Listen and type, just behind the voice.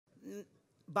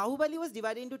Bahubali was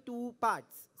divided into two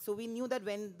parts. So we knew that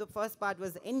when the first part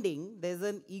was ending, there's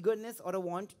an eagerness or a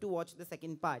want to watch the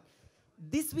second part.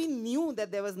 This we knew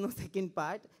that there was no second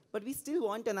part, but we still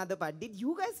want another part. Did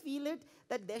you guys feel it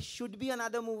that there should be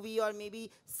another movie or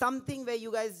maybe something where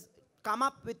you guys come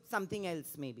up with something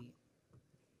else maybe?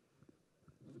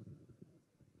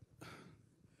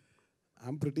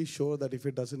 I'm pretty sure that if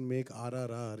it doesn't make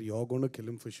RRR, you're going to kill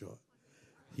him for sure.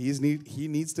 He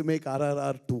needs to make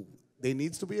RRR 2. There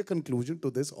needs to be a conclusion to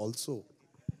this also.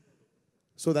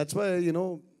 So that's why, you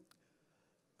know,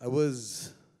 I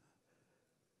was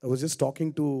just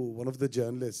talking to one of the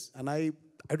journalists, and I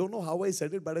don't know how I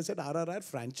said it, but I said RRR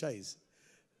franchise.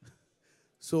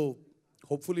 So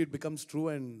hopefully it becomes true,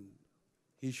 and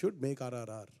he should make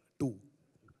RRR 2,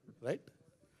 right?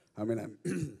 I mean,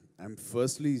 I'm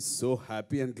firstly so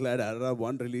happy and glad RRR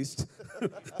 1 released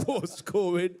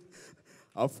post-COVID.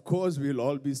 Of course, we'll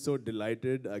all be so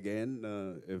delighted again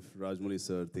if Rajamouli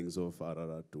sir thinks of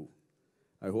RRR 2.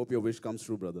 I hope your wish comes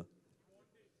true, brother.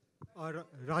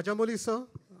 Rajamouli sir,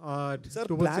 Sir,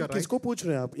 towards plan your right. किसको पूछ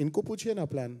रहे हैं आप? इनको पूछिए ना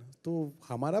plan. तो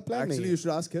हमारा plan नहीं Actually, है. you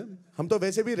should ask him. हम तो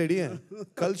वैसे भी ready हैं.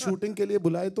 कल shooting के लिए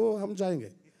बुलाए तो हम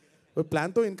जाएंगे. तो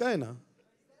plan तो इनका है ना?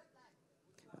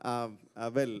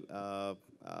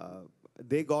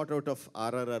 They got out of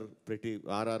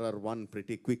RRR 1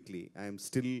 pretty quickly. I am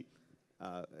still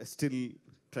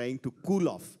trying to cool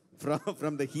off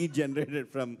from the heat generated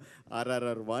from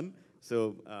RRR 1.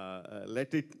 So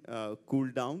let it cool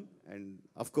down. And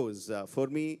of course, for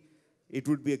me, it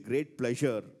would be a great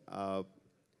pleasure,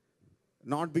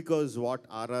 not because what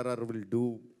RRR will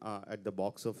do at the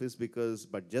box office,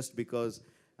 but just because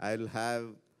I'll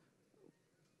have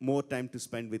more time to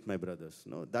spend with my brothers.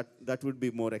 No, that would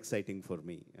be more exciting for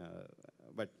me.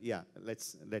 But yeah,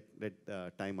 let's let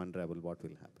time unravel what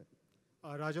will happen.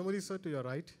 Rajamouli sir, to your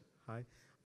right. Hi.